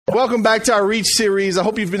Welcome back to our Reach series. I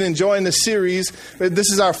hope you've been enjoying this series.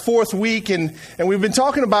 This is our fourth week, and we've been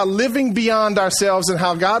talking about living beyond ourselves and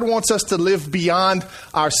how God wants us to live beyond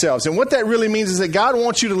ourselves. And what that really means is that God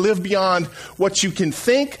wants you to live beyond what you can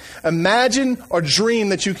think, imagine, or dream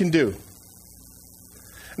that you can do.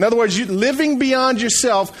 In other words, living beyond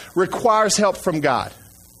yourself requires help from God.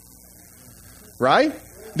 Right?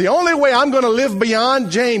 The only way I'm going to live beyond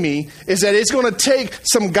Jamie is that it's going to take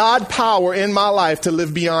some God power in my life to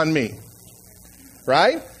live beyond me.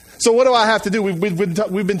 Right? So what do I have to do? We've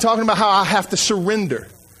been talking about how I have to surrender.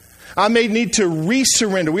 I may need to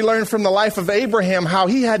resurrender. We learned from the life of Abraham how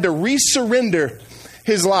he had to resurrender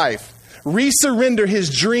his life. Resurrender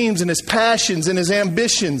his dreams and his passions and his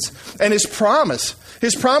ambitions and his promise.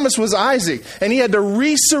 His promise was Isaac, and he had to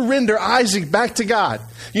resurrender Isaac back to God.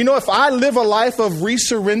 You know, if I live a life of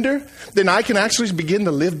resurrender, then I can actually begin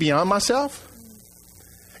to live beyond myself.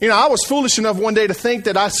 You know, I was foolish enough one day to think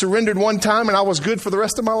that I surrendered one time and I was good for the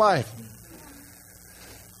rest of my life.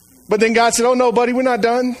 But then God said, oh no, buddy, we're not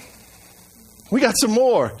done. We got some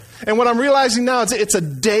more. And what I'm realizing now is it's a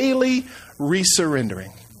daily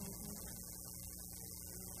resurrendering.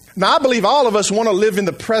 Now, I believe all of us want to live in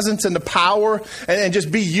the presence and the power and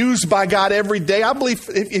just be used by God every day. I believe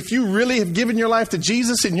if you really have given your life to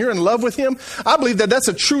Jesus and you're in love with Him, I believe that that's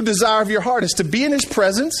a true desire of your heart, is to be in His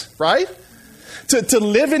presence, right? To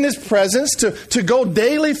live in His presence, to go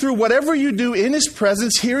daily through whatever you do in His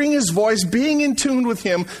presence, hearing His voice, being in tune with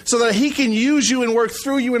Him so that He can use you and work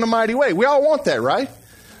through you in a mighty way. We all want that, right?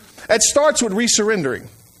 It starts with resurrendering.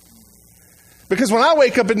 Because when I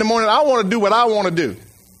wake up in the morning, I want to do what I want to do.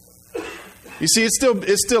 You see,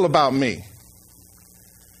 it's still about me.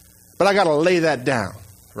 But I got to lay that down,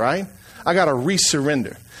 right? I got to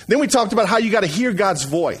resurrender. Then we talked about how you got to hear God's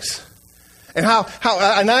voice. And I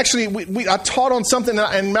taught on something,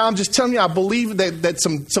 and I'm just telling you, I believe that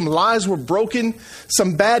some lies were broken.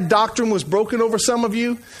 Some bad doctrine was broken over some of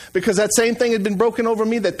you, because that same thing had been broken over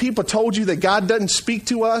me, that people told you that God doesn't speak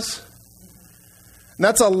to us. And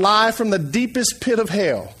that's a lie from the deepest pit of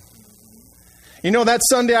hell. You know, that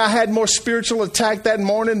Sunday I had more spiritual attack that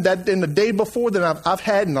morning than the day before than I've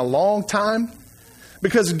had in a long time.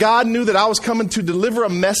 Because God knew that I was coming to deliver a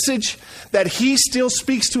message that He still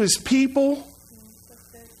speaks to His people.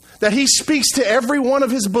 That He speaks to every one of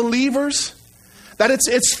His believers. That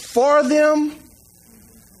it's for them.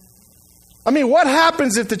 I mean, what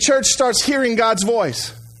happens if the church starts hearing God's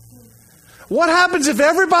voice? What happens if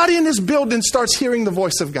everybody in this building starts hearing the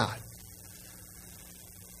voice of God?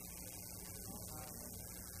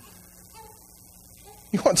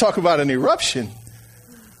 You want to talk about an eruption?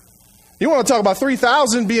 You want to talk about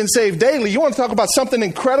 3,000 being saved daily? You want to talk about something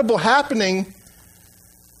incredible happening,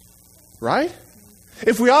 right?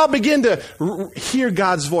 If we all begin to hear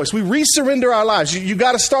God's voice, we resurrender our lives. You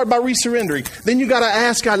got to start by resurrendering. Then you got to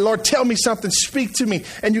ask God, Lord, tell me something, speak to me,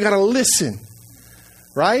 and you got to listen,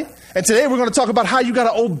 right? And today we're going to talk about how you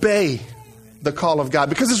got to obey the call of God,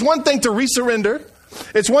 because it's one thing to resurrender,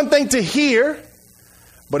 it's one thing to hear.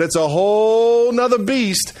 But it's a whole nother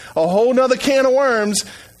beast, a whole nother can of worms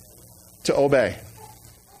to obey.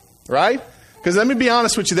 Right? Because let me be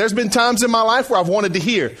honest with you. There's been times in my life where I've wanted to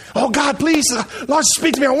hear, oh God, please, Lord,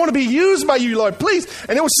 speak to me. I want to be used by you, Lord, please.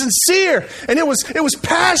 And it was sincere and it was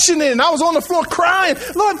passionate. And I was on the floor crying,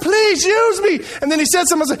 Lord, please use me. And then He said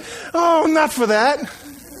something, I said, oh, not for that.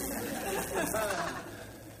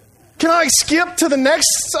 Can I skip to the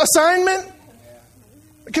next assignment?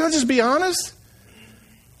 Can I just be honest?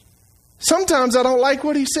 Sometimes I don't like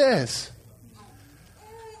what He says,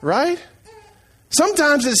 right?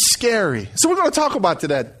 Sometimes it's scary. So we're going to talk about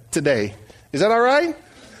that today. Is that all right?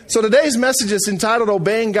 So today's message is entitled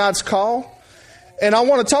Obeying God's Call. And I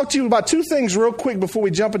want to talk to you about two things real quick before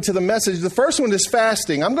we jump into the message. The first one is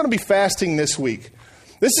fasting. I'm going to be fasting this week.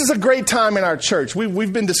 This is a great time in our church.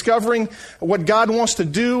 We've been discovering what God wants to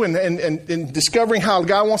do and discovering how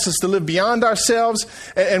God wants us to live beyond ourselves.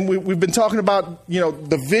 And we've been talking about, you know,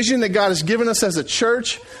 the vision that God has given us as a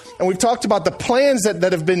church. And we've talked about the plans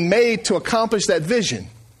that have been made to accomplish that vision.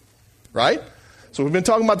 Right? So we've been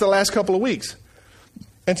talking about the last couple of weeks.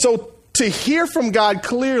 And so to hear from God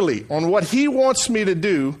clearly on what He wants me to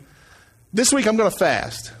do, this week I'm going to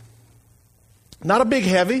fast. Not a big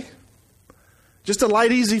heavy. Just a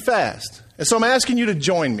light, easy fast. And so I'm asking you to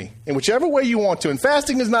join me in whichever way you want to. And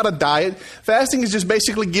fasting is not a diet. Fasting is just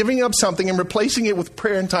basically giving up something and replacing it with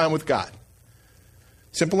prayer and time with God.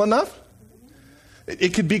 Simple enough?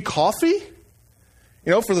 It could be coffee. You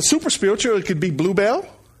know, for the super spiritual, it could be Bluebell.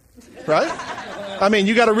 Right? I mean,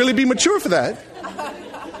 you got to really be mature for that.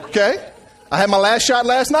 Okay? I had my last shot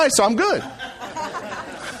last night, so I'm good.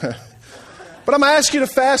 But I'm going to ask you to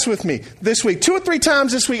fast with me this week, 2 or 3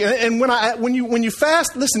 times this week. And when you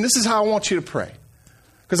fast, listen, this is how I want you to pray.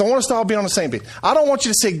 Because I want us to all be on the same page. I don't want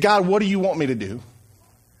you to say, God, what do you want me to do?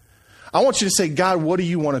 I want you to say, God, what do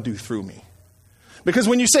you want to do through me? Because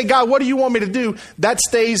when you say, God, what do you want me to do? That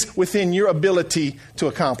stays within your ability to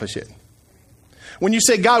accomplish it. When you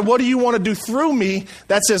say, God, what do you want to do through me?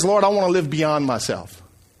 That says, Lord, I want to live beyond myself.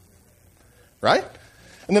 Right?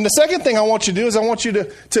 And then the second thing I want you to do is I want you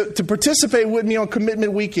to participate with me on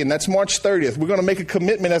Commitment Weekend. That's March 30th. We're going to make a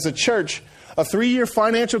commitment as a church, a 3-year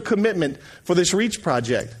financial commitment for this Reach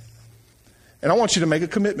project. And I want you to make a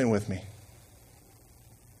commitment with me.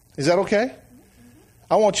 Is that okay?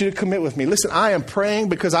 I want you to commit with me. Listen, I am praying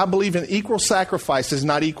because I believe in equal sacrifices,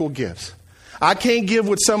 not equal gifts. I can't give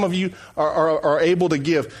what some of you are able to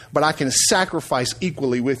give, but I can sacrifice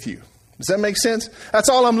equally with you. Does that make sense? That's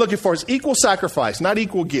all I'm looking for is equal sacrifice, not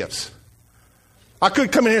equal gifts. I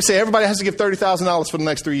could come in here and say everybody has to give $30,000 for the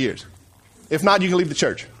next 3 years. If not, you can leave the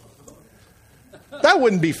church. That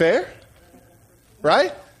wouldn't be fair.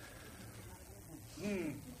 Right?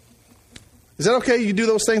 Is that okay? You do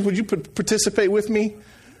those things? Would you participate with me,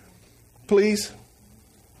 please?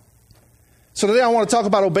 So today I want to talk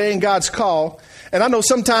about obeying God's call. And I know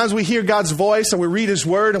sometimes we hear God's voice and we read his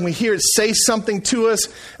word and we hear it say something to us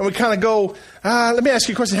and we kind of go, let me ask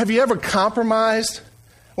you a question. Have you ever compromised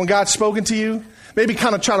when God's spoken to you? Maybe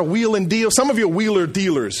kind of try to wheel and deal. Some of you are wheeler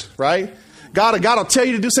dealers, right? God will tell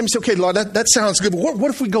you to do something. You say, okay, Lord, that sounds good. But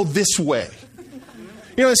what if we go this way?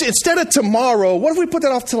 You know, instead of tomorrow, what if we put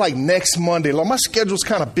that off to like next Monday? Lord, my schedule's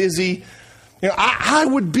kind of busy. You know, I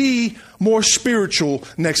would be more spiritual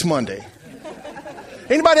next Monday.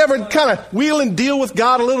 Anybody ever kind of wheel and deal with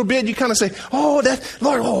God a little bit? You kind of say, oh,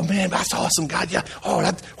 Lord, oh, man, that's awesome, God. Yeah. Oh,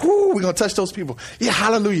 we're going to touch those people. Yeah,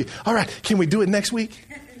 hallelujah. All right. Can we do it next week?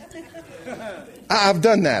 I've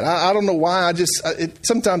done that. I don't know why.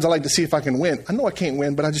 Sometimes I like to see if I can win. I know I can't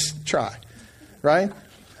win, but I just try. Right?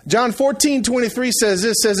 John 14:23 says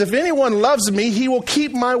this, says, if anyone loves me, he will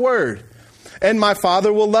keep my word. And my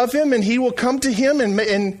Father will love him, and he will come to him,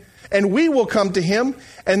 and we will come to him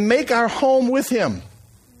and make our home with him.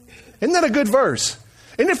 Isn't that a good verse?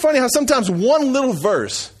 Isn't it funny how sometimes one little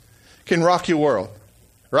verse can rock your world?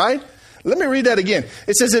 Right? Let me read that again.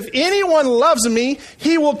 It says, if anyone loves me,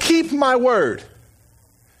 he will keep my word.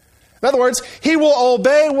 In other words, he will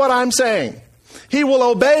obey what I'm saying. He will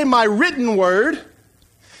obey my written word,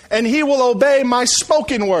 and he will obey my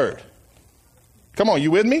spoken word. Come on, you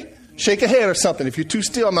with me? Shake a head or something. If you're too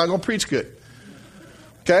still, I'm not going to preach good.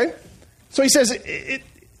 Okay? So he says,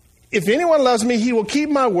 if anyone loves me, he will keep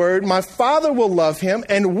my word. My Father will love him.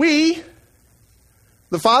 And we,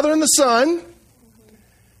 the Father and the Son,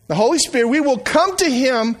 the Holy Spirit, we will come to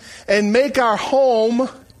him and make our home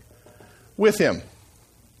with him.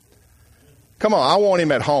 Come on, I want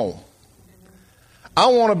him at home. I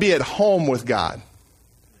want to be at home with God.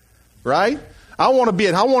 Right? I want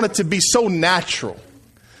it to be so natural.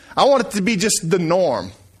 I want it to be just the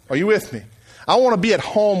norm. Are you with me? I want to be at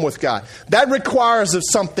home with God. That requires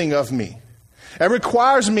something of me. It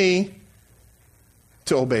requires me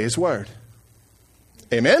to obey his word.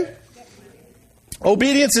 Amen?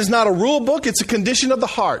 Obedience is not a rule book. It's a condition of the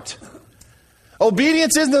heart.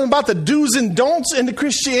 Obedience isn't about the do's and don'ts into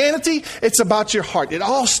Christianity. It's about your heart. It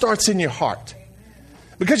all starts in your heart.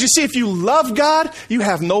 Because you see, if you love God, you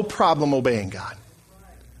have no problem obeying God.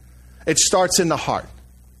 It starts in the heart.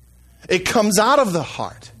 It comes out of the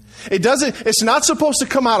heart. It's not supposed to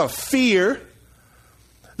come out of fear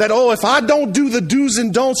that, if I don't do the do's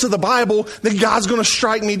and don'ts of the Bible, then God's going to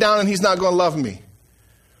strike me down and he's not going to love me.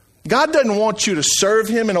 God doesn't want you to serve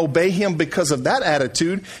him and obey him because of that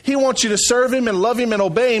attitude. He wants you to serve him and love him and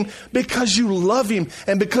obey him because you love him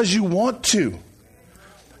and because you want to.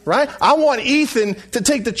 Right? I want Ethan to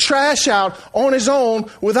take the trash out on his own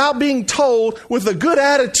without being told, with a good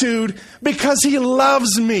attitude, because he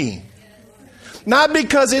loves me. Not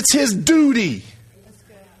because it's his duty.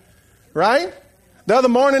 Right? The other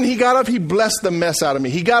morning he got up, he blessed the mess out of me.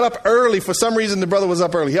 He got up early. For some reason, the brother was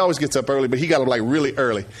up early. He always gets up early, but he got up like really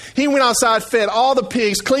early. He went outside, fed all the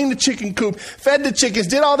pigs, cleaned the chicken coop, fed the chickens,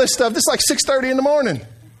 did all this stuff. This is like 6:30 in the morning.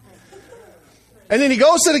 And then he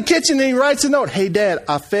goes to the kitchen and he writes a note. Hey, Dad,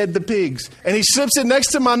 I fed the pigs. And he slips it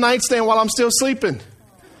next to my nightstand while I'm still sleeping.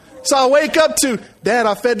 So I wake up to, Dad,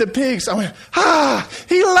 I fed the pigs. I went,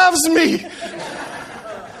 he loves me.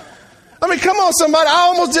 I mean, come on, somebody. I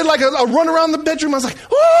almost did like a run around the bedroom. I was like,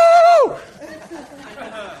 woo!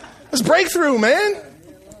 It's breakthrough, man.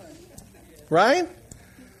 Right?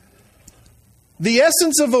 The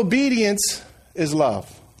essence of obedience is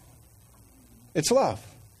love. It's love.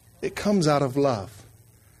 It comes out of love.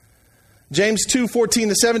 James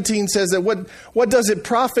 2:14-17 says that what does it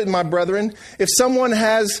profit, my brethren, if someone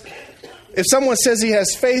says he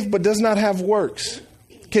has faith but does not have works?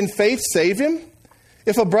 Can faith save him?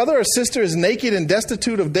 If a brother or sister is naked and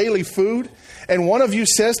destitute of daily food, and one of you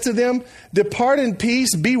says to them, depart in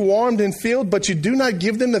peace, be warmed and filled, but you do not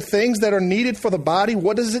give them the things that are needed for the body,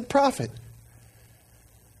 what does it profit?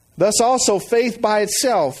 Thus also faith by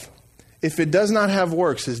itself, if it does not have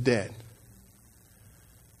works, is dead.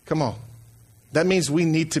 Come on. That means we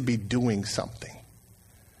need to be doing something.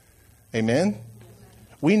 Amen?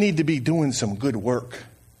 We need to be doing some good work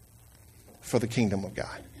for the kingdom of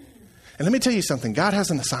God. And let me tell you something. God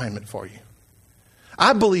has an assignment for you.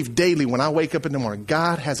 I believe daily when I wake up in the morning,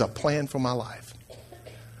 God has a plan for my life.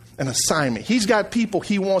 An assignment. He's got people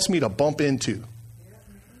he wants me to bump into.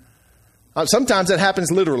 Sometimes that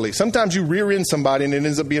happens literally. Sometimes you rear end somebody and it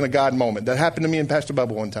ends up being a God moment. That happened to me and Pastor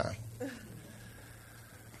Bubba one time.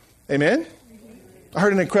 Amen? I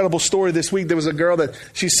heard an incredible story this week. There was a girl that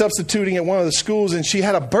she's substituting at one of the schools, and she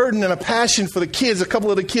had a burden and a passion for the kids. A couple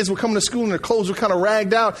of the kids were coming to school and their clothes were kind of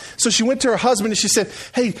ragged out. So she went to her husband and she said,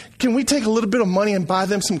 hey, can we take a little bit of money and buy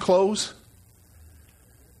them some clothes?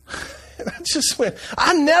 And I just went,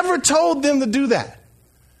 I never told them to do that.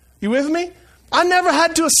 You with me? I never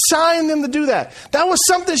had to assign them to do that. That was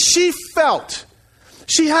something she felt.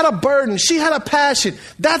 She had a burden. She had a passion.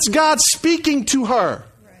 That's God speaking to her.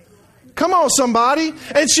 Come on, somebody.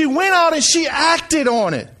 And she went out and she acted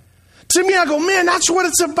on it. To me, I go, man, that's what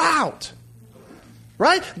it's about.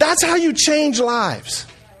 Right? That's how you change lives,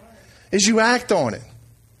 is you act on it.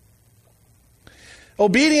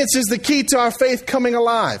 Obedience is the key to our faith coming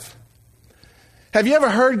alive. Have you ever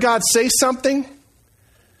heard God say something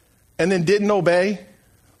and then didn't obey?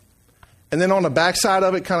 And then on the backside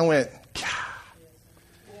of it kind of went,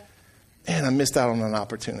 man, I missed out on an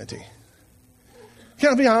opportunity.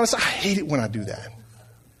 Can I be honest? I hate it when I do that.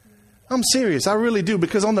 I'm serious. I really do.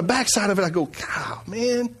 Because on the backside of it, I go, God,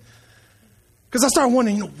 man. Because I start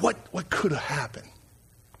wondering, what could have happened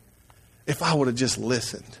if I would have just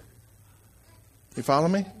listened? You follow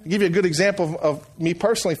me? I'll give you a good example of me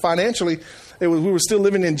personally, financially. We were still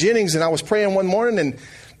living in Jennings, and I was praying one morning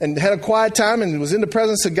and had a quiet time and was in the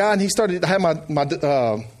presence of God. And he started to have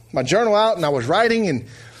my journal out, and I was writing,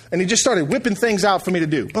 and he just started whipping things out for me to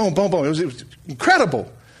do. Boom, boom, boom. It was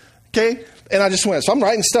incredible. Okay? And I just went. So I'm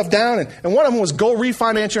writing stuff down. And one of them was go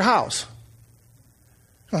refinance your house.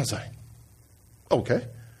 And I was like, okay.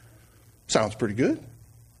 Sounds pretty good.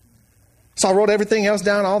 So I wrote everything else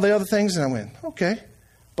down, all the other things. And I went, okay.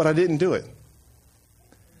 But I didn't do it.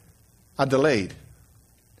 I delayed.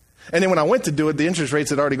 And then when I went to do it, the interest rates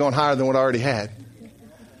had already gone higher than what I already had.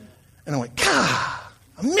 And I went, God,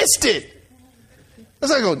 I missed it. As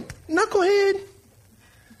I go, knucklehead.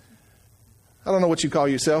 I don't know what you call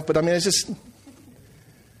yourself, but I mean, it's just,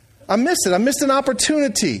 I missed it. I missed an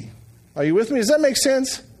opportunity. Are you with me? Does that make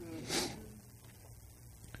sense?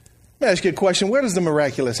 Let me ask you a question. Where does the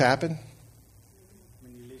miraculous happen?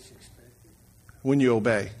 When you least expect it. When you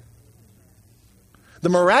obey. The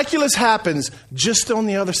miraculous happens just on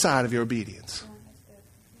the other side of your obedience.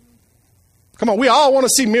 Come on, we all want to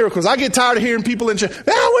see miracles. I get tired of hearing people in church,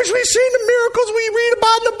 I wish we'd seen the miracles we read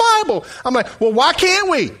about in the Bible. I'm like, well, why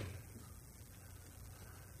can't we?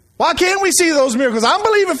 Why can't we see those miracles? I'm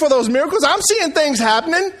believing for those miracles. I'm seeing things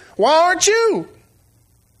happening. Why aren't you?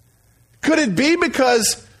 Could it be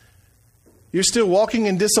because you're still walking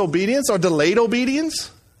in disobedience or delayed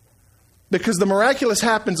obedience? Because the miraculous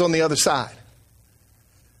happens on the other side.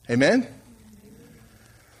 Amen?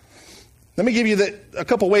 Let me give you a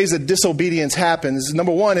couple ways that disobedience happens.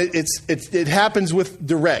 Number one, it happens with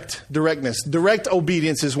directness. Direct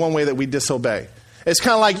obedience is one way that we disobey. It's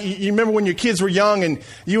kind of like, you remember when your kids were young and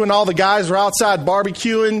you and all the guys were outside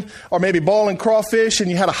barbecuing or maybe boiling crawfish and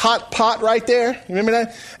you had a hot pot right there. You remember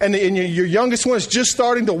that? And your youngest one is just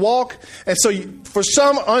starting to walk. And so for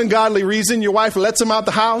some ungodly reason, your wife lets him out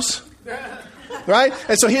the house. Right?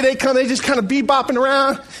 And so here they come. They just kind of bebopping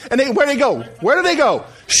around. And where do they go? Where do they go?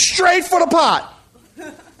 Straight for the pot.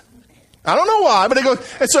 I don't know why, but they go.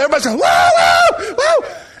 And so everybody's going, woo, woo, woo.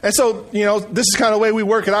 And so, this is kind of the way we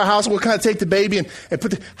work at our house. We'll kind of take the baby and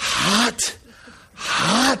put the hot.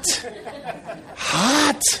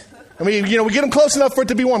 I mean, we get them close enough for it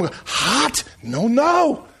to be warm. We go, hot?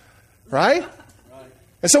 No. Right?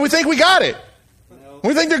 And so we think we got it.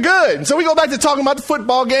 We think they're good. And so we go back to talking about the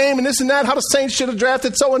football game and this and that, how the Saints should have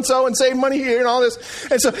drafted so-and-so and saved money here and all this.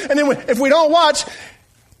 And then if we don't watch,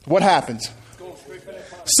 what happens?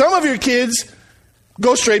 Some of your kids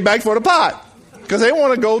go straight back for the pot because they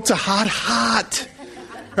want to go to hot.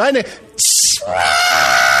 Right?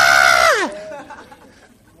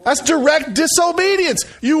 That's direct disobedience.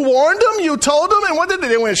 You warned them, you told them, and what did they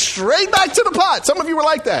do? They went straight back to the pot. Some of you were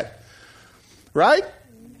like that. Right?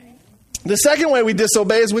 The second way we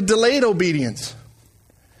disobey is with delayed obedience.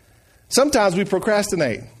 Sometimes we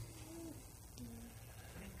procrastinate.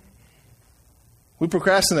 We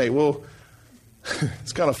procrastinate. Well,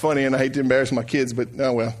 it's kind of funny, and I hate to embarrass my kids, but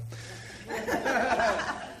oh well.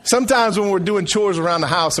 Sometimes when we're doing chores around the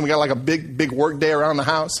house and we got like a big work day around the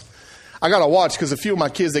house, I got to watch because a few of my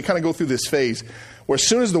kids, they kind of go through this phase where as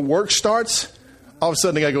soon as the work starts, all of a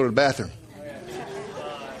sudden they got to go to the bathroom.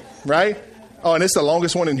 Right? Oh, and it's the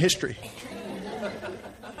longest one in history.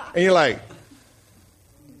 And you're like,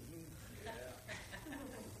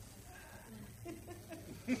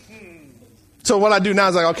 so what I do now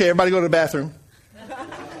is like, okay, everybody go to the bathroom.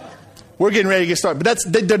 We're getting ready to get started. But that's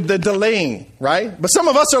the delaying, right? But some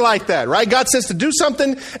of us are like that, right? God says to do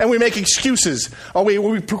something and we make excuses. Or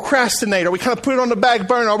we procrastinate. Or we kind of put it on the back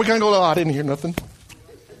burner. Or we kind of go, oh, I didn't hear nothing.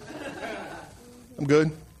 I'm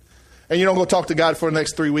good. And you don't go talk to God for the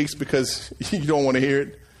next 3 weeks because you don't want to hear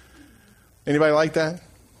it. Anybody like that?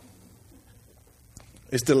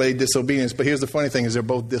 It's delayed disobedience. But here's the funny thing is they're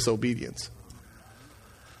both disobedience.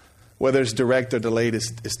 Whether it's direct or delayed,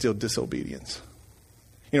 it's still disobedience.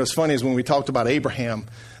 You know, what's funny is when we talked about Abraham,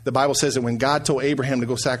 the Bible says that when God told Abraham to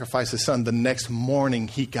go sacrifice his son, the next morning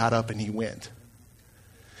he got up and he went.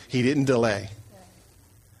 He didn't delay.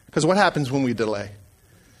 Because what happens when we delay?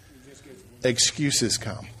 Excuses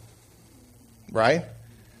come. Right?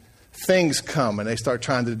 Things come and they start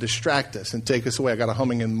trying to distract us and take us away. I got a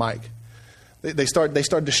humming in mic. They start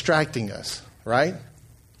distracting us. Right?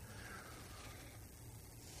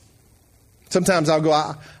 Sometimes I'll go,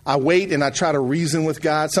 I wait and I try to reason with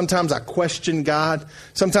God. Sometimes I question God.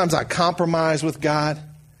 Sometimes I compromise with God.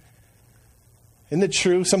 Isn't it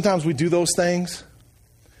true? Sometimes we do those things.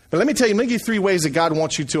 But let me tell you, let me give you 3 ways that God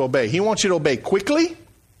wants you to obey. He wants you to obey quickly,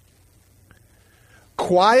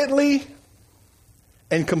 quietly,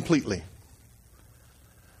 and completely.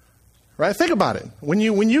 Right? Think about it. When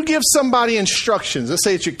you give somebody instructions, let's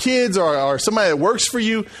say it's your kids or somebody that works for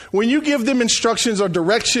you, when you give them instructions or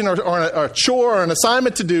direction or a chore or an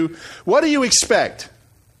assignment to do, what do you expect?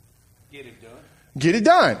 Get it done. Get it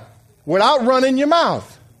done without running your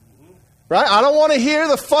mouth. Right? I don't want to hear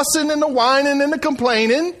the fussing and the whining and the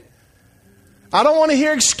complaining. I don't want to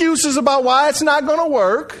hear excuses about why it's not going to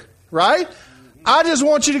work. Right? I just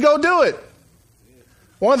want you to go do it.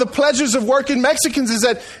 One of the pleasures of working Mexicans is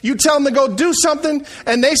that you tell them to go do something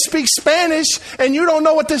and they speak Spanish and you don't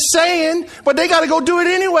know what they're saying, but they got to go do it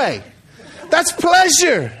anyway. That's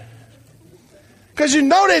pleasure. Because you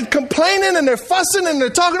know they're complaining and they're fussing and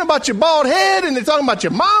they're talking about your bald head and they're talking about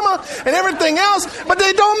your mama and everything else, but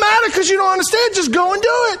they don't matter because you don't understand. Just go and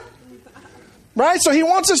do it. Right? So he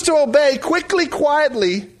wants us to obey quickly,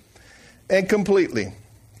 quietly, and completely.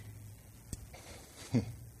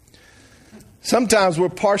 Sometimes we're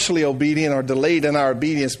partially obedient or delayed in our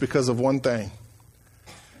obedience because of one thing.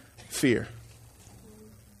 Fear.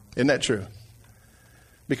 Isn't that true?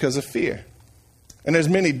 Because of fear. And there's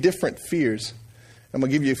many different fears. I'm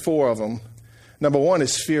going to give you 4 of them. Number 1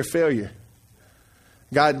 is fear of failure.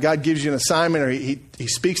 God gives you an assignment or he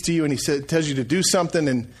speaks to you and he tells you to do something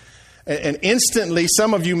and instantly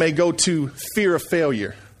some of you may go to fear of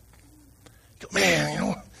failure. You go, man, you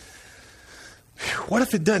know, what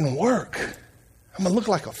if it doesn't work? I'm going to look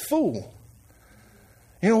like a fool.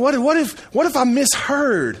 You know, what if I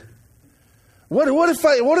misheard? What if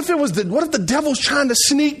the devil's trying to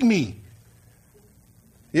sneak me?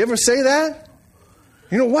 You ever say that?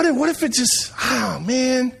 You know, what if it just, oh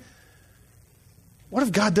man, what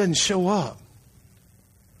if God doesn't show up?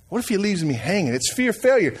 What if he leaves me hanging? It's fear of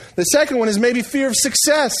failure. The second one is maybe fear of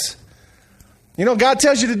success. You know, God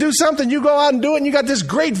tells you to do something, you go out and do it, and you got this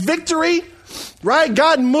great victory. Right?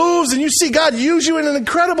 God moves and you see God use you in an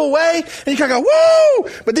incredible way and you kind of go, woo!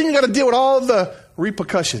 But then you got to deal with all the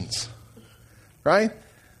repercussions. Right?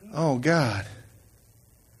 Oh, God.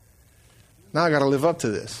 Now I got to live up to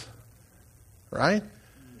this. Right?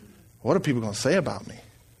 What are people going to say about me?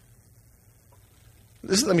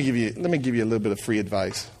 Let me give you a little bit of free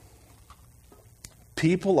advice.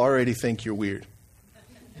 People already think you're weird.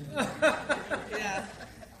 Yeah.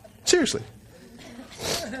 Seriously.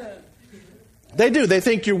 They do. They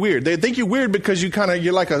think you're weird. They think you're weird because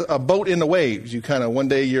you're like a boat in the waves. You kind of, one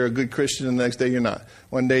day you're a good Christian and the next day you're not.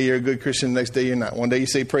 One day you're a good Christian and the next day you're not. One day you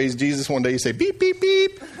say praise Jesus. One day you say beep, beep,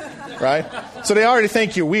 beep. Right? So they already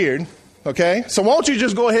think you're weird. Okay? So won't you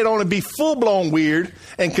just go ahead on and be full-blown weird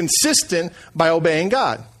and consistent by obeying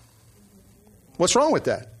God? What's wrong with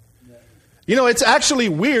that? You know, it's actually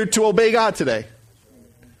weird to obey God today.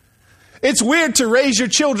 It's weird to raise your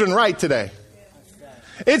children right today.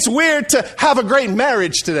 It's weird to have a great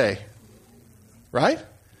marriage today. Right?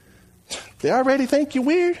 They already think you're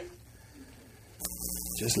weird.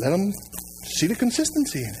 Just let them see the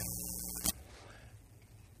consistency in it.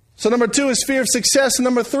 So number 2 is fear of success. And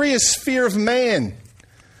number 3 is fear of man.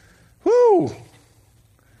 Woo!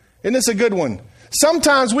 Isn't this a good one?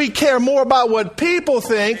 Sometimes we care more about what people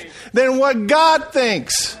think than what God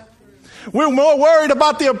thinks. We're more worried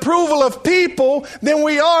about the approval of people than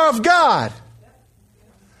we are of God.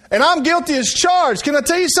 And I'm guilty as charged. Can I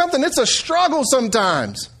tell you something? It's a struggle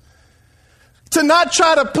sometimes to not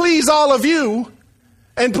try to please all of you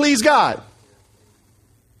and please God.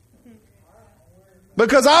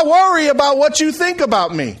 Because I worry about what you think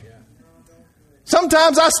about me.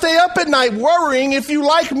 Sometimes I stay up at night worrying if you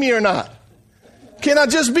like me or not. Can I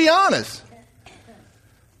just be honest?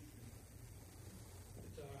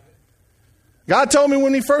 God told me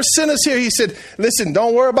when he first sent us here, he said, listen,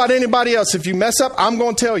 don't worry about anybody else. If you mess up, I'm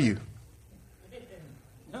going to tell you.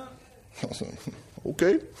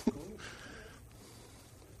 Okay.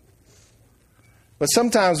 But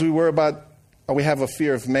sometimes we worry about, or we have a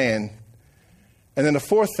fear of man. And then the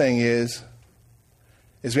fourth thing is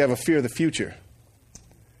we have a fear of the future.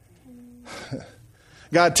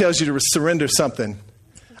 God tells you to surrender something.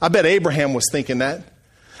 I bet Abraham was thinking that.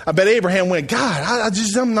 I bet Abraham went, God,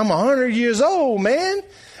 I'm 100 years old, man,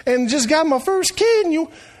 and just got my first kid, and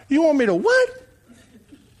you want me to what?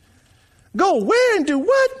 Go where and do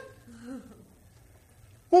what?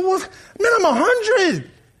 Well, man, I'm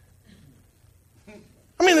 100.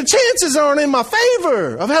 I mean, the chances aren't in my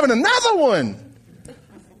favor of having another one,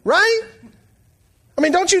 right? I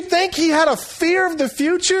mean, don't you think he had a fear of the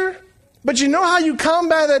future? But you know how you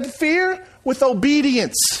combat that fear? With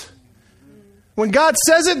obedience. When God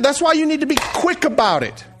says it, that's why you need to be quick about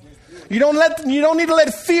it. You don't need to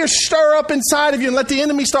let fear stir up inside of you and let the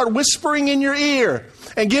enemy start whispering in your ear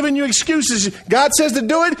and giving you excuses. God says to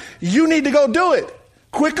do it, you need to go do it.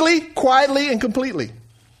 Quickly, quietly, and completely.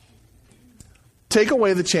 Take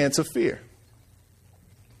away the chance of fear.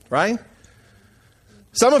 Right?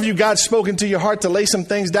 Some of you, God's spoken to your heart to lay some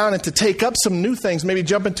things down and to take up some new things, maybe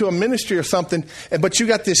jump into a ministry or something. But you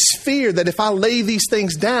got this fear that if I lay these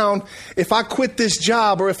things down, if I quit this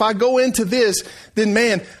job or if I go into this, then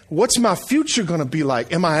man, what's my future going to be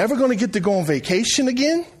like? Am I ever going to get to go on vacation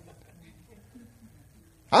again?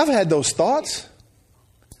 I've had those thoughts.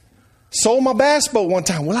 Sold my bass boat one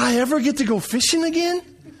time. Will I ever get to go fishing again?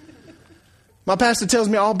 My pastor tells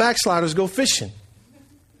me all backsliders go fishing.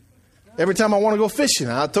 Every time I want to go fishing,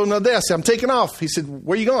 I told him the other day, I said, I'm taking off. He said,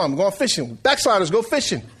 where you going? I'm going fishing. Backsliders go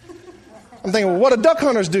fishing. I'm thinking, well, what do duck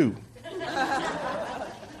hunters do?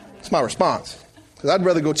 That's my response. Because I'd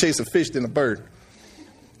rather go chase a fish than a bird.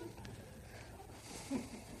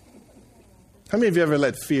 How many of you ever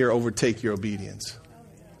let fear overtake your obedience?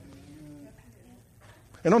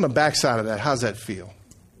 And on the backside of that, how's that feel?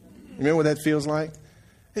 You remember what that feels like?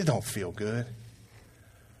 It don't feel good.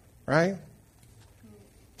 Right?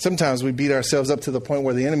 Sometimes we beat ourselves up to the point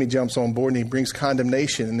where the enemy jumps on board and he brings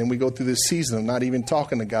condemnation. And then we go through this season of not even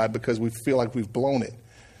talking to God because we feel like we've blown it.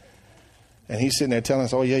 And he's sitting there telling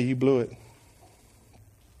us, oh, yeah, you blew it.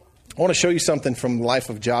 I want to show you something from the life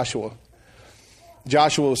of Joshua.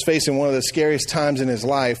 Joshua was facing one of the scariest times in his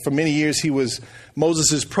life. For many years, he was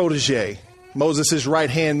Moses' protege, Moses'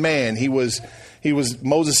 right-hand man. He was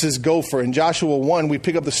Moses' gopher. In Joshua 1, we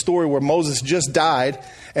pick up the story where Moses just died,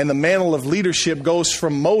 and the mantle of leadership goes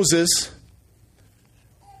from Moses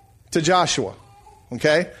to Joshua.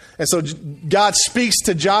 Okay? And so God speaks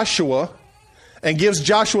to Joshua and gives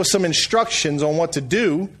Joshua some instructions on what to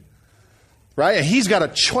do. Right? And he's got a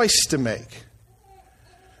choice to make.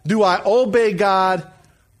 Do I obey God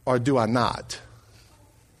or do I not?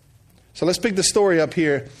 So let's pick the story up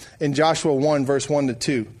here in Joshua 1, verse 1 to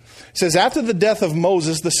 2. It says, after the death of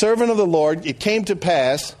Moses, the servant of the Lord, it came to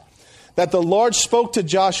pass that the Lord spoke to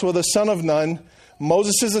Joshua, the son of Nun,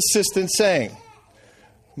 Moses' assistant, saying,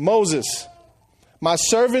 Moses, my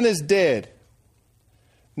servant is dead.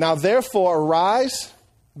 Now therefore arise,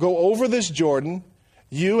 go over this Jordan,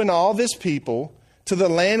 you and all this people, to the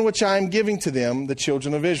land which I am giving to them, the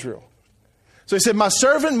children of Israel. So he said, my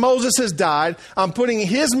servant Moses has died. I'm putting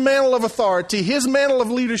his mantle of authority, his mantle of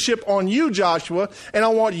leadership on you, Joshua. And I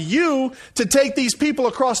want you to take these people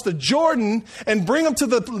across the Jordan and bring them to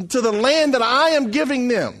the land that I am giving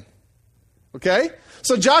them. Okay?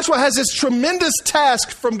 So Joshua has this tremendous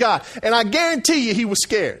task from God. And I guarantee you he was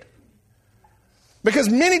scared. Because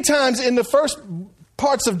many times in the first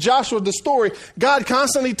parts of Joshua, the story, God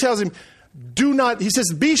constantly tells him, he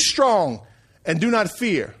says, be strong and do not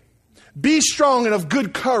fear. Be strong and of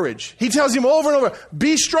good courage. He tells him over and over,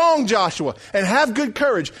 be strong, Joshua, and have good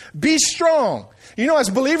courage. Be strong. You know, as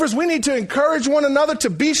believers, we need to encourage one another to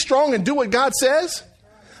be strong and do what God says.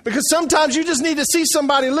 Because sometimes you just need to see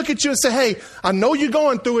somebody look at you and say, hey, I know you're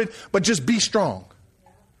going through it, but just be strong.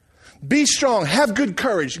 Be strong. Have good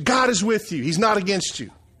courage. God is with you. He's not against you.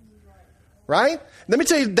 Right? Let me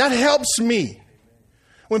tell you, that helps me.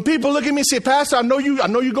 When people look at me and say, Pastor, I know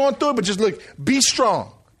you're going through it, but just look, be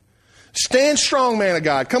strong. Stand strong, man of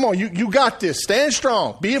God. Come on, you got this. Stand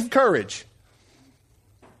strong. Be of courage.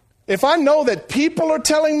 If I know that people are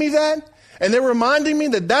telling me that, and they're reminding me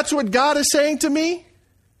that that's what God is saying to me,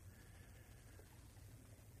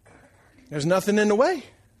 there's nothing in the way.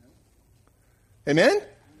 Amen?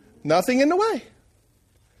 Nothing in the way.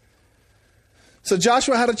 So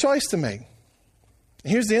Joshua had a choice to make.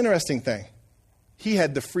 Here's the interesting thing. He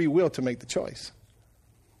had the free will to make the choice.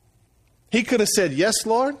 He could have said, yes,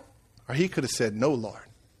 Lord, or he could have said, no, Lord.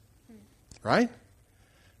 Right?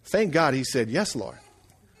 Thank God he said, yes, Lord.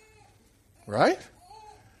 Right?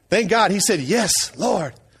 Thank God he said, yes,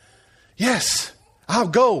 Lord. Yes, I'll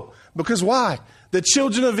go. Because why? The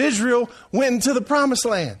children of Israel went into the promised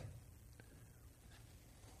land.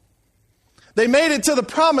 They made it to the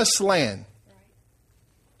promised land.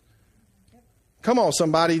 Come on,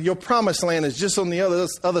 somebody. Your promised land is just on the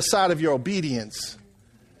other side of your obedience.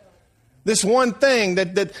 This one thing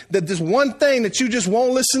that you just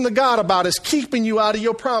won't listen to God about is keeping you out of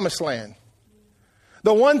your promised land.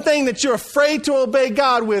 The one thing that you're afraid to obey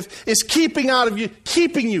God with is keeping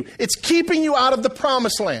you. It's keeping you out of the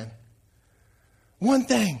promised land. One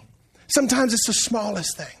thing. Sometimes it's the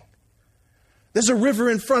smallest thing. There's a river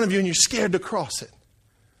in front of you and you're scared to cross it.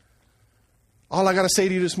 All I got to say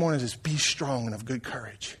to you this morning is be strong and of good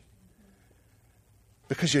courage.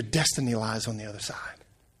 Because your destiny lies on the other side.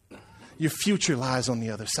 Your future lies on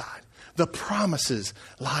the other side. The promises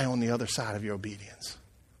lie on the other side of your obedience.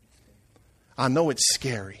 I know it's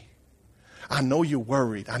scary. I know you're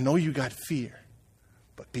worried. I know you got fear.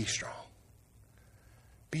 But be strong.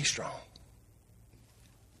 Be strong.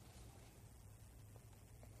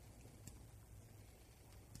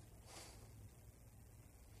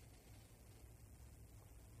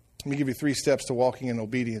 Let me give you 3 steps to walking in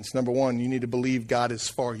obedience. Number 1, you need to believe God is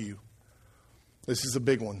for you. This is a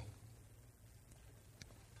big one.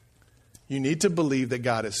 You need to believe that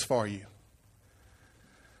God is for you.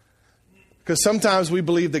 Because sometimes we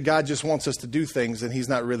believe that God just wants us to do things and he's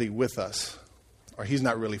not really with us. Or he's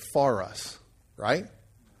not really for us. Right?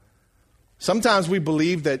 Sometimes we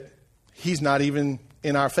believe that he's not even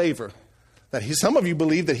in our favor. Some of you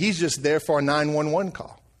believe that he's just there for a 911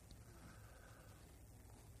 call.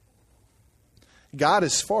 God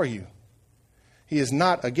is for you. He is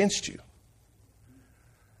not against you.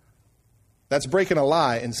 That's breaking a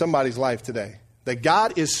lie in somebody's life today. That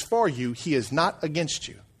God is for you. He is not against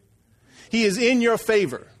you. He is in your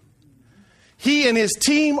favor. He and his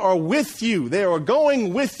team are with you. They are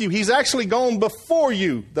going with you. He's actually gone before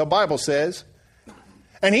you, the Bible says.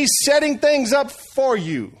 And he's setting things up for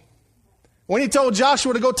you. When he told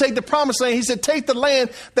Joshua to go take the promised land, he said, take the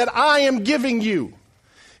land that I am giving you.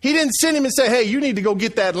 He didn't send him and say, hey, you need to go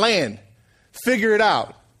get that land. Figure it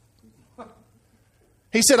out.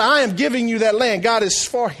 He said, I am giving you that land. God is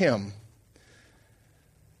for him.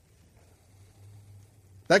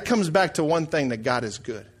 That comes back to one thing, that God is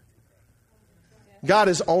good. God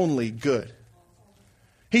is only good.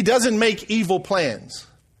 He doesn't make evil plans.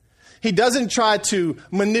 He doesn't try to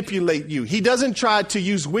manipulate you. He doesn't try to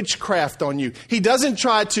use witchcraft on you. He doesn't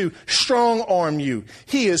try to strong arm you.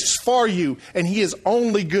 He is for you, and he is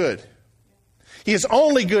only good. He is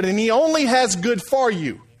only good, and he only has good for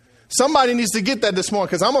you. Somebody needs to get that this morning,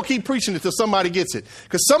 because I'm going to keep preaching it till somebody gets it.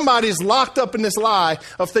 Because somebody is locked up in this lie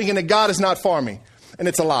of thinking that God is not for me. And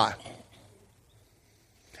it's a lie.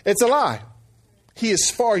 It's a lie. He is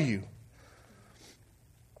for you.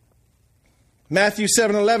 Matthew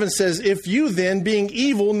 7:11 says, if you then, being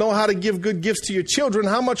evil, know how to give good gifts to your children,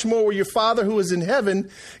 how much more will your Father who is in heaven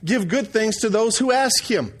give good things to those who ask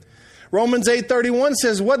him? Romans 8:31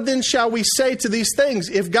 says, what then shall we say to these things?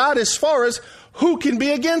 If God is for us, who can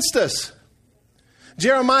be against us?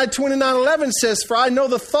 Jeremiah 29:11 says, for I know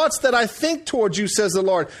the thoughts that I think towards you, says the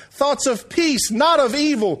Lord, thoughts of peace, not of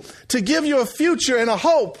evil, to give you a future and a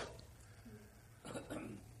hope.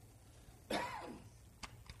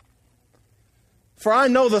 For I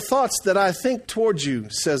know the thoughts that I think towards you,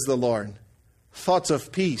 says the Lord, thoughts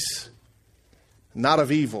of peace, not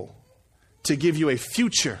of evil, to give you a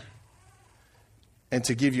future and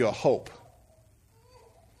to give you a hope.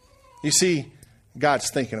 You see,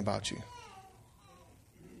 God's thinking about you.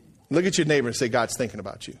 Look at your neighbor and say, God's thinking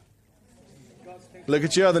about you. Look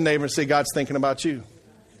at your other neighbor and say, God's thinking about you.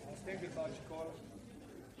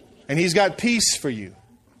 And He's got peace for you.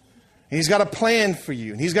 And He's got a plan for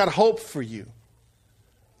you. And He's got hope for you.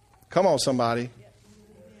 Come on, somebody.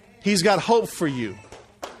 He's got hope for you.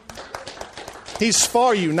 He's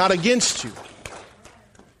for you, not against you.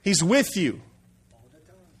 He's with you.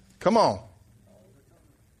 Come on.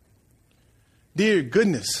 Dear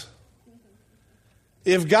goodness.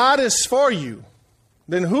 If God is for you,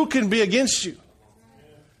 then who can be against you?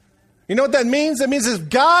 You know what that means? That means if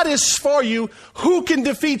God is for you, who can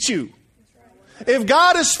defeat you? If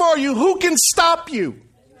God is for you, who can stop you?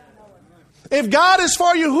 If God is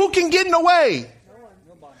for you, who can get in the way?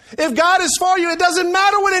 If God is for you, it doesn't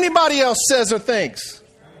matter what anybody else says or thinks.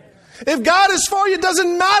 If God is for you, it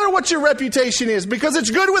doesn't matter what your reputation is because it's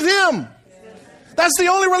good with Him. That's the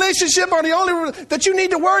only relationship or the only that you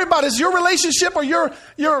need to worry about is your relationship or your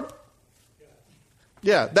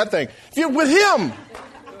that thing. If you're with Him,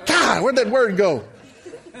 God, where'd that word go?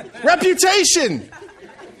 Reputation.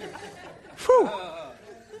 Whew.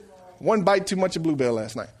 One bite too much of Bluebell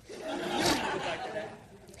last night.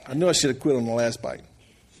 I knew I should have quit on the last bite.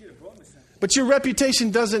 But your reputation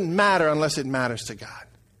doesn't matter unless it matters to God.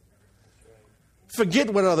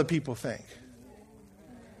 Forget what other people think.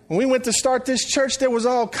 When we went to start this church, there was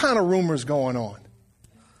all kind of rumors going on.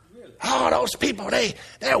 Oh, those people,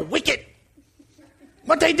 they're wicked.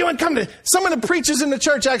 What they doing? Some of the preachers in the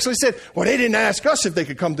church actually said, well, they didn't ask us if they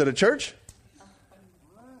could come to the church.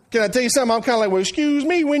 Can I tell you something? I'm kind of like, well, excuse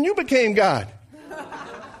me, when you became God.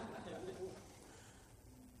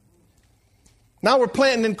 Now we're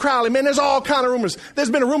planting in Crowley. Man, there's all kind of rumors. There's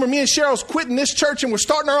been a rumor me and Cheryl's quitting this church and we're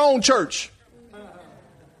starting our own church.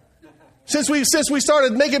 Since we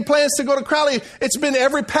started making plans to go to Crowley, it's been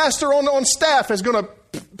every pastor on staff is going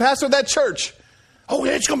to pastor that church. Oh,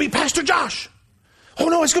 yeah, it's going to be Pastor Josh. Oh,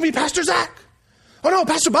 no, it's going to be Pastor Zach. Oh, no,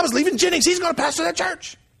 Pastor Bubba's leaving Jennings. He's going to pastor that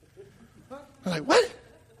church. I'm like, what?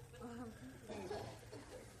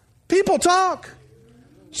 People talk.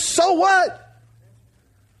 So what?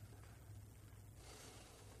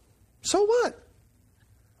 So what?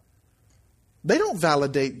 They don't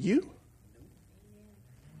validate you.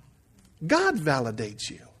 God validates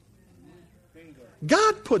you.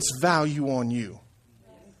 God puts value on you,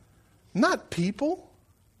 not people.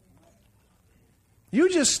 You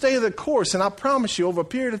just stay the course, and I promise you, over a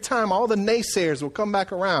period of time, all the naysayers will come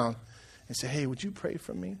back around and say, hey, would you pray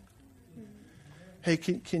for me? Hey,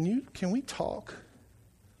 can we talk?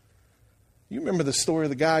 You remember the story of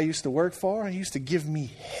the guy I used to work for? He used to give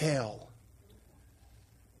me hell.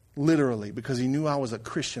 Literally, because he knew I was a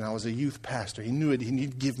Christian. I was a youth pastor. He knew it.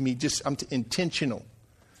 He'd give me intentional.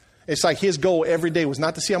 It's like his goal every day was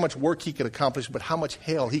not to see how much work he could accomplish, but how much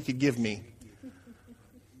hell he could give me.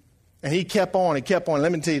 And he kept on and kept on.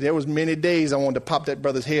 Let me tell you, there was many days I wanted to pop that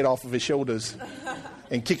brother's head off of his shoulders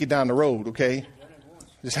and kick it down the road, okay?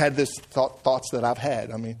 Just had this thoughts that I've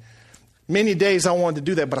had. I mean, many days I wanted to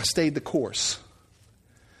do that, but I stayed the course.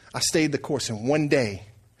 I stayed the course. And one day,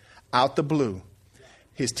 out the blue,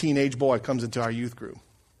 his teenage boy comes into our youth group.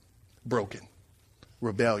 Broken.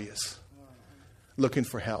 Rebellious. Looking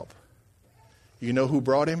for help. You know who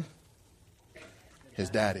brought him? His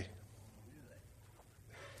daddy.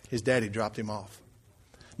 His daddy dropped him off.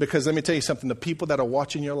 Because let me tell you something, the people that are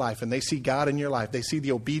watching your life and they see God in your life, they see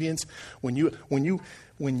the obedience. When you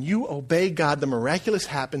obey God, the miraculous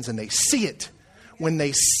happens and they see it. When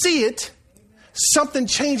they see it, something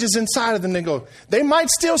changes inside of them. They might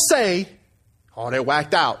still say, oh, they're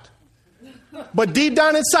whacked out. But deep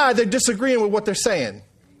down inside, they're disagreeing with what they're saying.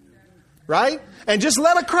 Right? And just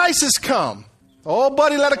let a crisis come. Oh,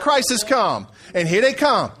 buddy, let a crisis come. And here they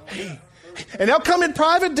come. Hey. And they'll come in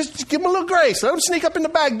private. Just give them a little grace. Let them sneak up in the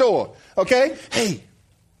back door. Okay? Hey.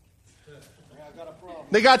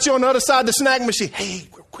 They got you on the other side of the snack machine. Hey,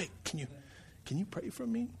 real quick, can you pray for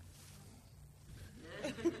me?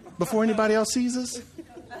 Before anybody else sees us?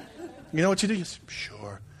 You know what you do? You say,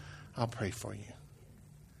 sure, I'll pray for you.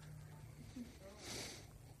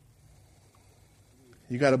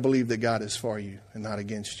 You got to believe that God is for you and not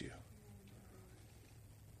against you.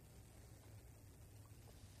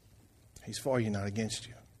 He's for you, not against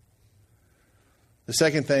you. The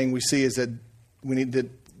second thing we see is that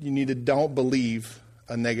don't believe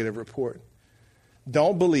a negative report.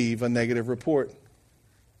 Don't believe a negative report.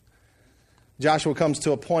 Joshua comes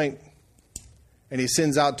to a point and he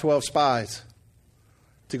sends out 12 spies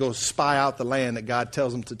to go spy out the land that God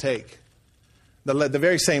tells them to take. The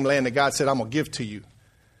very same land that God said, I'm going to give to you.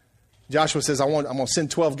 Joshua says, I'm going to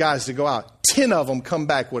send 12 guys to go out. 10 of them come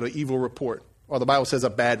back with an evil report. Or the Bible says a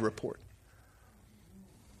bad report.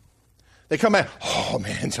 They come back, oh,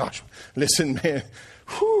 man, Joshua, listen, man.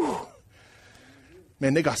 Whew.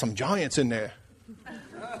 Man, they got some giants in there.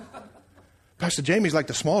 Pastor Jamie's like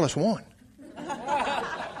the smallest one.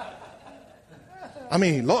 I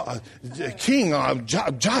mean, Lord, King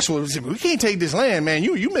Joshua, we can't take this land, man.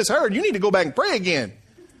 You misheard. You need to go back and pray again.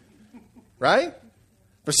 Right?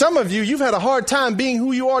 For some of you, you've had a hard time being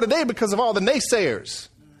who you are today because of all the naysayers.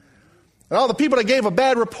 And all the people that gave a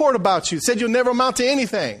bad report about you, said you'll never amount to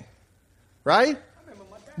anything. Right?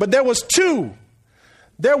 But there was two.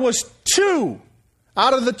 There was 2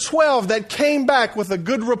 out of the 12 that came back with a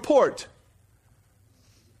good report.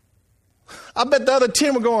 I bet the other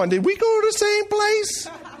 10 were going, did we go to the same place?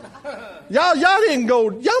 Y'all didn't go.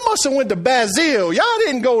 Y'all must have went to Basil. Y'all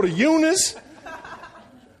didn't go to Eunice.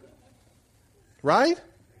 Right?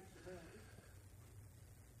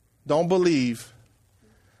 Don't believe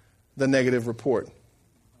the negative report.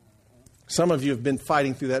 Some of you have been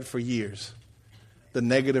fighting through that for years. The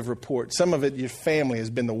negative report. Some of it, your family has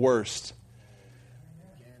been the worst.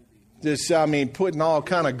 Just, putting all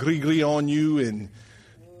kind of gris-gris on you and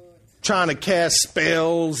trying to cast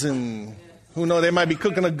spells, and who knows, they might be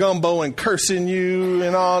cooking a gumbo and cursing you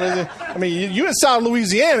and all this. You in South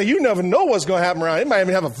Louisiana, you never know what's going to happen around. They might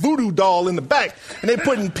even have a voodoo doll in the back, and they're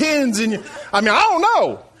putting pins in you. I don't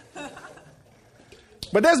know.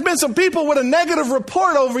 But there's been some people with a negative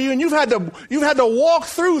report over you, and you've had to walk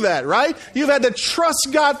through that, right? You've had to trust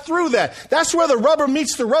God through that. That's where the rubber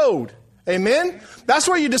meets the road. Amen? That's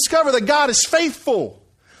where you discover that God is faithful,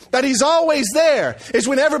 that he's always there. It's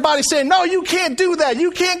when everybody's saying, no, you can't do that.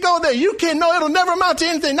 You can't go there. You can't. No, it'll never amount to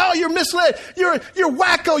anything. No, you're misled. You're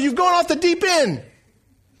wacko. You've gone off the deep end.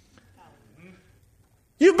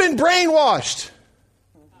 You've been brainwashed.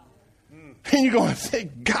 And you're going,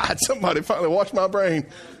 thank God somebody finally washed my brain.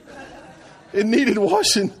 It needed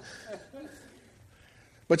washing.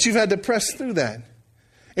 But you've had to press through that.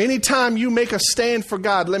 Anytime you make a stand for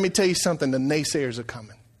God, let me tell you something, the naysayers are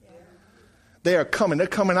coming. They are coming. They're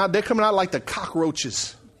coming out. They're coming out like the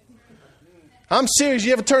cockroaches. I'm serious.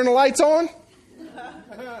 You ever turn the lights on?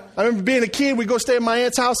 I remember being a kid, we'd go stay at my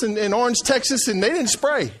aunt's house in Orange, Texas, and they didn't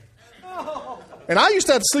spray. And I used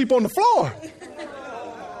to have to sleep on the floor.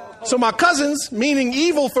 So my cousins, meaning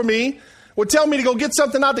evil for me, would tell me to go get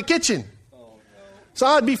something out the kitchen. So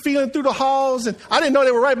I'd be feeling through the halls, and I didn't know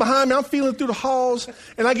they were right behind me. I'm feeling through the halls,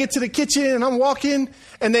 and I get to the kitchen, and I'm walking,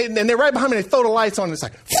 and they're right behind me, and they throw the lights on, and it's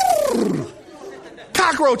like,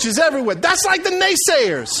 cockroaches everywhere. That's like the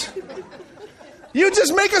naysayers. You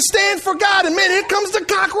just make a stand for God, and man, here comes the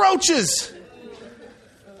cockroaches.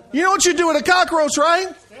 You know what you do with a cockroach, right?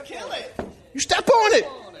 Kill it. You step on it.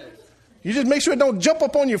 You just make sure it don't jump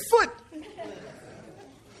up on your foot.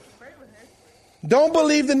 Don't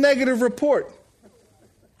believe the negative report.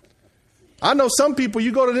 I know some people,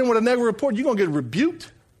 you go to them with a negative report, you're going to get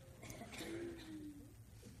rebuked.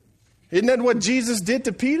 Isn't that what Jesus did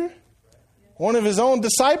to Peter? One of his own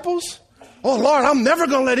disciples? Oh, Lord, I'm never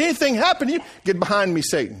going to let anything happen to you. Get behind me,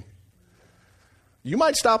 Satan. You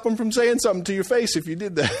might stop him from saying something to your face if you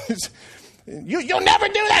did that. You'll never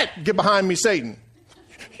do that. Get behind me, Satan.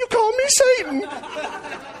 You call me Satan.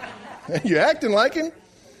 You're acting like him.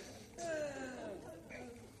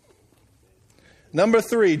 Number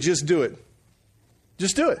 3, just do it.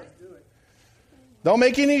 Just do it. Don't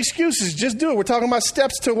make any excuses. Just do it. We're talking about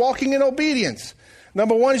steps to walking in obedience.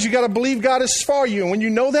 Number 1 is you got to believe God is for you. And when you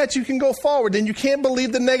know that, you can go forward. Then you can't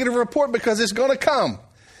believe the negative report because it's going to come.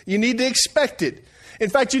 You need to expect it. In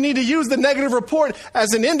fact, you need to use the negative report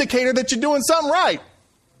as an indicator that you're doing something right.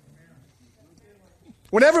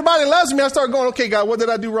 When everybody loves me, I start going, okay, God, what did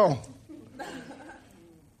I do wrong?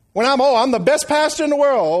 When I'm the best pastor in the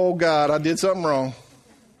world. Oh, God, I did something wrong.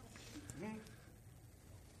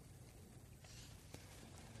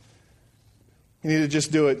 You need to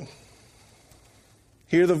just do it.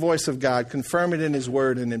 Hear the voice of God. Confirm it in his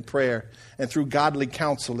word and in prayer and through godly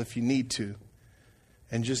counsel if you need to.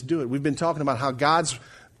 And just do it. We've been talking about how God's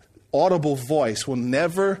audible voice will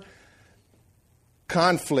never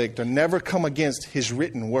conflict or never come against his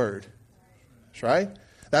written word. That's right.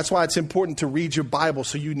 That's why it's important to read your Bible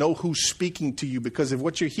so you know who's speaking to you. Because if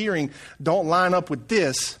what you're hearing don't line up with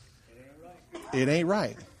this, it ain't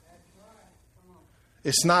right.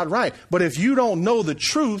 It's not right. But if you don't know the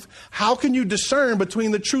truth, how can you discern between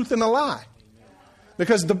the truth and a lie?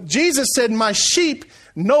 Because Jesus said, my sheep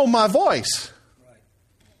know my voice.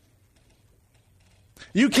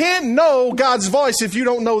 You can't know God's voice if you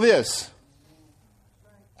don't know this.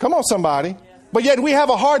 Come on, somebody. But yet we have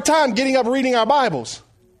a hard time getting up reading our Bibles.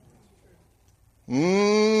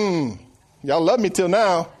 Y'all love me till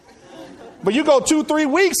now. But you go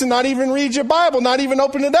 2-3 weeks and not even read your Bible, not even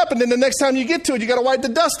open it up. And then the next time you get to it, you got to wipe the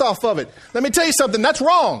dust off of it. Let me tell you something. That's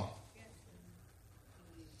wrong.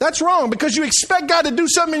 That's wrong because you expect God to do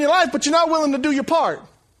something in your life, but you're not willing to do your part.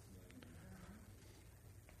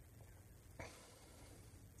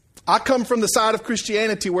 I come from the side of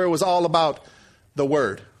Christianity where it was all about the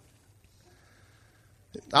Word.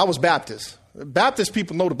 I was Baptist. Baptist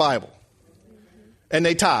people know the Bible. And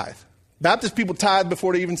they tithe. Baptist people tithe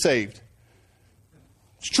before they're even saved.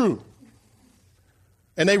 It's true.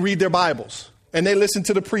 And they read their Bibles. And they listen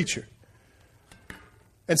to the preacher.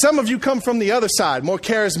 And some of you come from the other side, more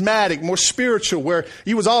charismatic, more spiritual, where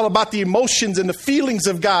you was all about the emotions and the feelings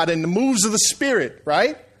of God and the moves of the Spirit,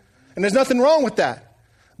 right? And there's nothing wrong with that.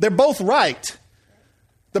 They're both right.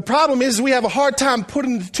 The problem is we have a hard time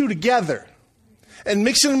putting the two together and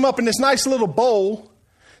mixing them up in this nice little bowl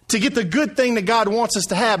to get the good thing that God wants us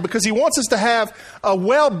to have, because he wants us to have a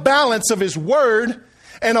well balance of his word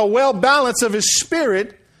and a well balance of his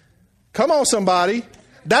spirit. Come on, somebody.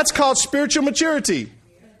 That's called spiritual maturity.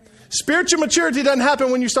 Spiritual maturity doesn't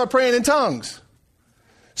happen when you start praying in tongues.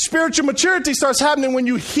 Spiritual maturity starts happening when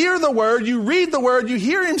you hear the word, you read the word, you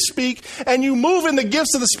hear him speak, and you move in the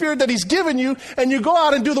gifts of the Spirit that he's given you, and you go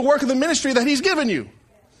out and do the work of the ministry that he's given you.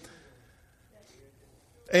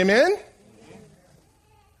 Amen?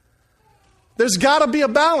 There's got to be a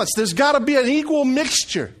balance. There's got to be an equal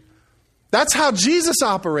mixture. That's how Jesus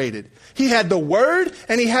operated. He had the word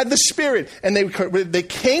and he had the Spirit, and they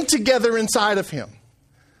came together inside of him.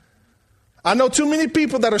 I know too many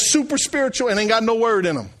people that are super spiritual and ain't got no word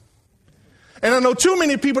in them. And I know too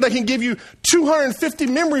many people that can give you 250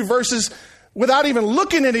 memory verses without even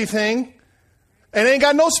looking at anything and ain't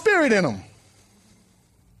got no spirit in them.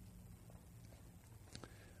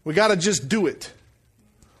 We got to just do it.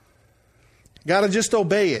 Got to just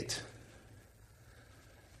obey it.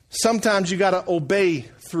 Sometimes you got to obey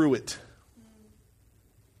through it.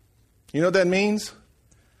 You know what that means?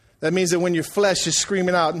 That means that when your flesh is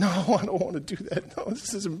screaming out, no, I don't want to do that. No,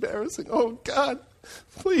 this is embarrassing. Oh, God,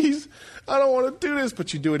 please, I don't want to do this.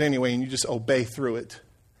 But you do it anyway, and you just obey through it.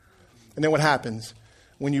 And then what happens?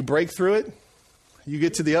 When you break through it, you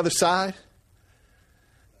get to the other side,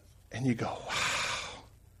 and you go,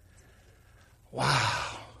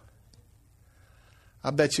 wow.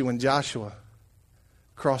 I bet you when Joshua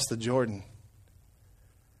crossed the Jordan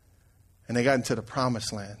and they got into the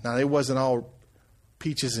promised land. Now, it wasn't all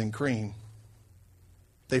peaches and cream.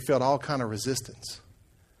 They felt all kind of resistance.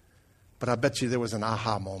 But I bet you there was an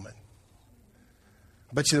aha moment.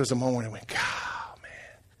 I bet you there was a moment when it went, God,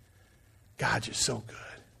 man, God, you're so good.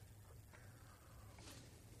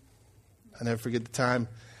 I never forget the time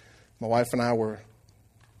my wife and I were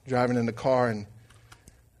driving in the car, and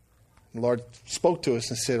the Lord spoke to us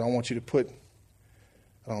and said, I want you to put,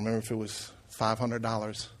 I don't remember if it was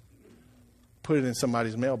 $500, put it in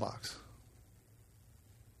somebody's mailbox.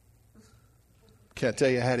 Can't tell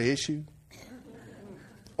you I had an issue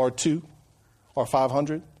or two or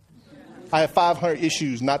 500. I had 500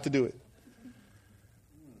 issues not to do it.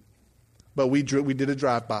 But we did a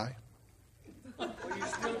drive-by.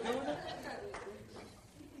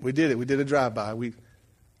 We did it. We did a drive-by. We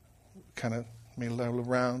kind of made a little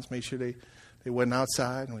rounds, made sure they wasn't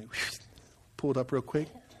outside, and we pulled up real quick.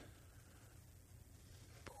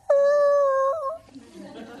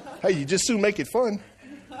 Hey, you just soon make it fun.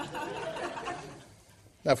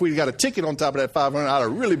 Now, if we got a ticket on top of that 500, I'd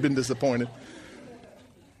have really been disappointed.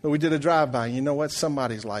 But we did a drive-by, and you know what?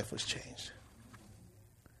 Somebody's life was changed.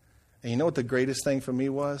 And you know what the greatest thing for me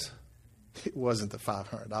was? It wasn't the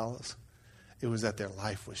 $500. It was that their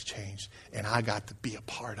life was changed, and I got to be a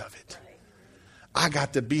part of it. I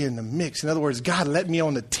got to be in the mix. In other words, God let me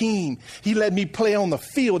on the team. He let me play on the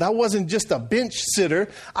field. I wasn't just a bench sitter.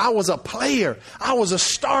 I was a player. I was a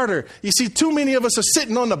starter. You see, too many of us are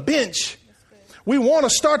sitting on the bench. We want to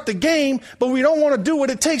start the game, but we don't want to do what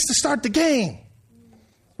it takes to start the game.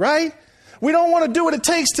 Right? We don't want to do what it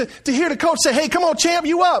takes to hear the coach say, hey, come on, champ,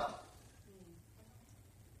 you up.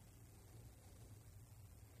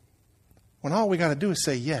 When all we got to do is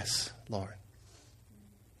say, yes, Lord.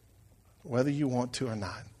 Whether you want to or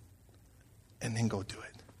not. And then go do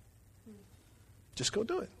it. Just go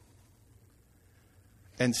do it.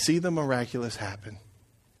 And see the miraculous happen.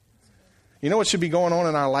 You know what should be going on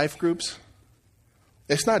in our life groups?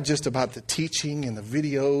 It's not just about the teaching and the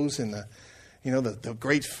videos and the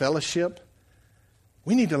great fellowship.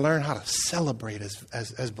 We need to learn how to celebrate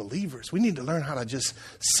as believers. We need to learn how to just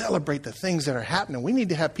celebrate the things that are happening. We need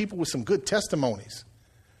to have people with some good testimonies.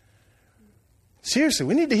 Seriously,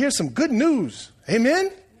 we need to hear some good news.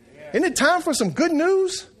 Amen? Yeah. Isn't it time for some good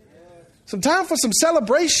news? Some time for some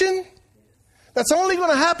celebration? That's only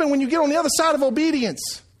going to happen when you get on the other side of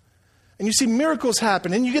obedience. And you see miracles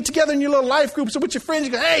happen. And you get together in your little life groups with your friends.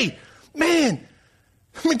 You go, hey, man,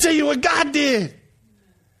 let me tell you what God did.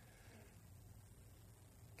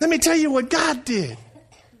 Let me tell you what God did.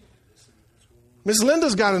 Miss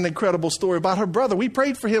Linda's got an incredible story about her brother. We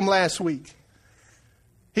prayed for him last week.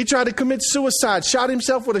 He tried to commit suicide, shot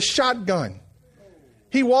himself with a shotgun.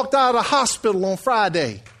 He walked out of the hospital on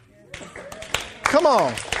Friday. Come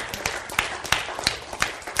on.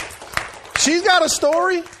 She's got a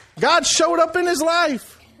story. God showed up in his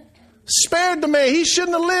life. Spared the man. He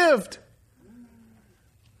shouldn't have lived.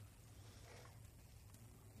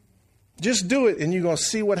 Just do it and you're going to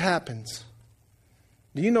see what happens.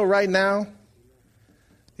 Do you know right now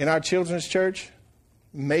in our children's church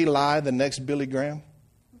may lie the next Billy Graham?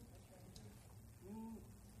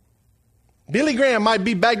 Billy Graham might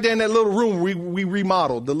be back there in that little room we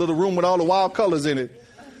remodeled, the little room with all the wild colors in it.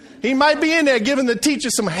 He might be in there giving the teacher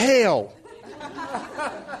some hell.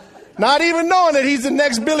 Not even knowing that he's the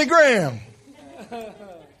next Billy Graham.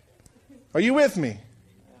 Are you with me?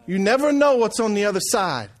 You never know what's on the other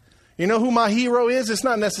side. You know who my hero is? It's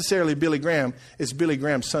not necessarily Billy Graham. It's Billy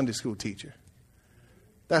Graham's Sunday school teacher.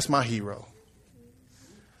 That's my hero.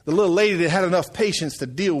 The little lady that had enough patience to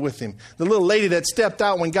deal with him. The little lady that stepped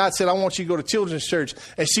out when God said, I want you to go to children's church.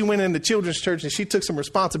 And she went into children's church and she took some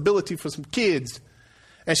responsibility for some kids.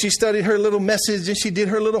 And she studied her little message and she did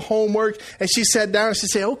her little homework. And she sat down and she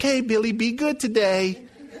said, okay, Billy, be good today.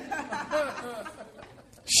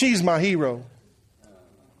 She's my hero.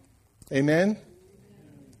 Amen.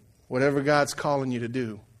 Whatever God's calling you to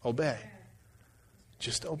do, obey.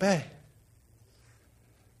 Just obey.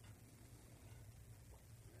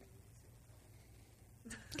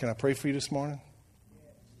 Can I pray for you this morning?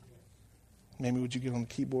 Maybe would you get on the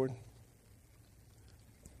keyboard?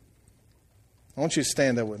 I want you to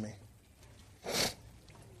stand up with me.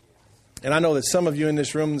 And I know that some of you in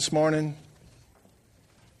this room this morning,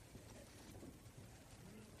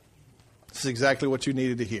 this is exactly what you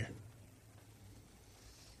needed to hear.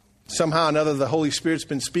 Somehow or another, the Holy Spirit's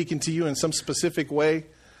been speaking to you in some specific way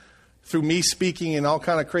through me speaking in all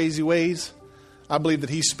kind of crazy ways. I believe that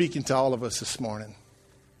he's speaking to all of us this morning.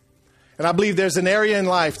 And I believe there's an area in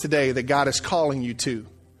life today that God is calling you to.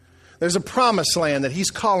 There's a promised land that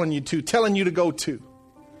he's calling you to, telling you to go to.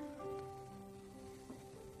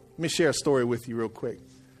 Let me share a story with you real quick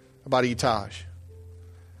about Etaj,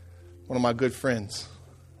 one of my good friends.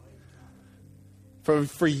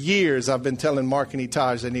 For years, I've been telling Mark and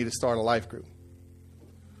Etaj they need to start a life group.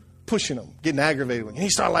 Pushing them, getting aggravated with them. You need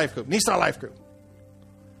to start a life group. You need to start a life group.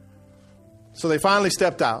 So they finally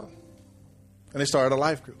stepped out and they started a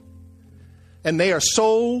life group. And they are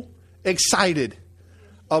so excited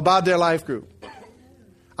about their life group.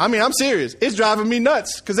 I mean, I'm serious. It's driving me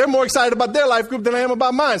nuts because they're more excited about their life group than I am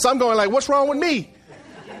about mine. So I'm going like, what's wrong with me?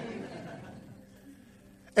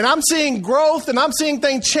 And I'm seeing growth and I'm seeing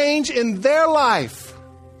things change in their life.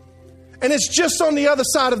 And it's just on the other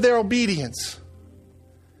side of their obedience.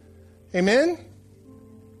 Amen?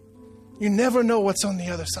 You never know what's on the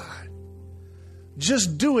other side.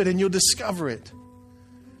 Just do it and you'll discover it.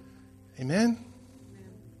 Amen?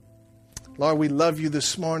 Lord, we love you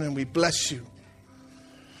this morning. We bless you.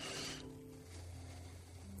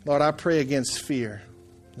 Lord, I pray against fear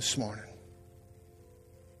this morning.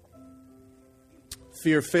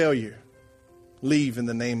 Fear of failure, leave in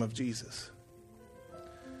the name of Jesus.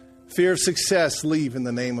 Fear of success, leave in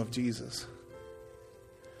the name of Jesus.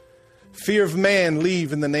 Fear of man,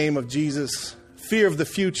 leave in the name of Jesus. Fear of the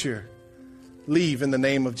future, leave in the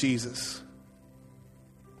name of Jesus.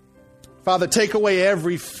 Father, take away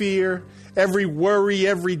every fear, every worry,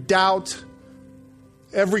 every doubt,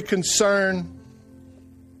 every concern,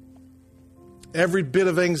 every bit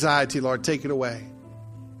of anxiety, Lord, take it away.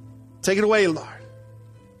 Take it away, Lord.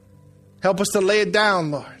 Help us to lay it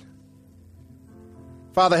down, Lord.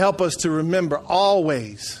 Father, help us to remember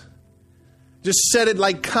always. Just set it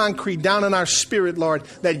like concrete down in our spirit, Lord,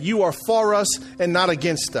 that you are for us and not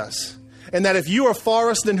against us. And that if you are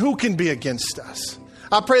for us, then who can be against us?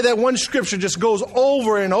 I pray that one scripture just goes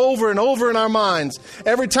over and over and over in our minds.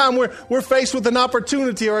 Every time we're faced with an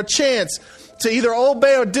opportunity or a chance to either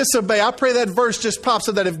obey or disobey, I pray that verse just pops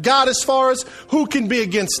so that if God is for us, who can be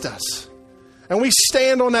against us? And we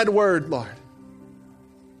stand on that word, Lord,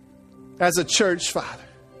 as a church, Father.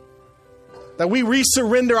 That we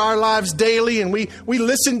resurrender our lives daily and we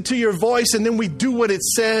listen to your voice and then we do what it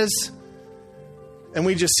says and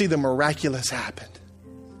we just see the miraculous happen.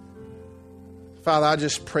 Father, I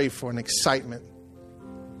just pray for an excitement,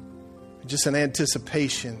 just an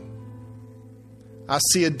anticipation. I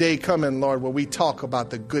see a day coming, Lord, where we talk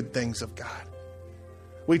about the good things of God.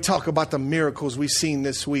 We talk about the miracles we've seen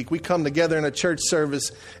this week. We come together in a church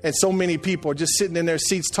service and so many people are just sitting in their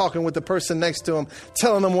seats talking with the person next to them,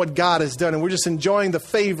 telling them what God has done. And we're just enjoying the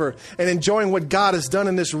favor and enjoying what God has done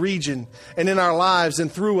in this region and in our lives and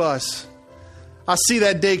through us. I see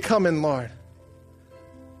that day coming, Lord.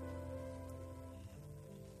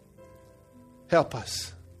 Help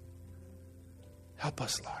us. Help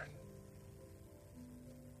us, Lord.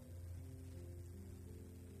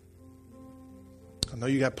 I know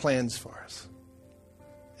you got plans for us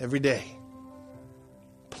every day.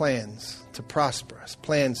 Plans to prosper us.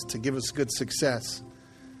 Plans to give us good success.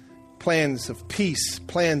 Plans of peace.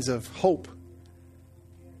 Plans of hope.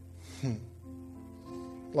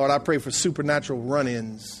 Lord, I pray for supernatural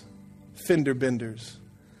run-ins, fender benders,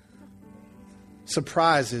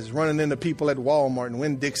 surprises, running into people at Walmart and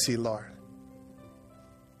Winn-Dixie, Lord.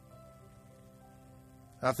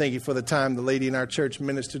 I thank you for the time the lady in our church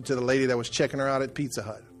ministered to the lady that was checking her out at Pizza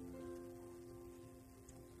Hut.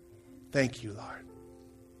 Thank you, Lord.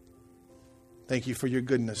 Thank you for your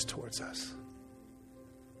goodness towards us.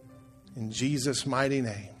 In Jesus' mighty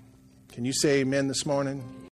name. Can you say amen this morning?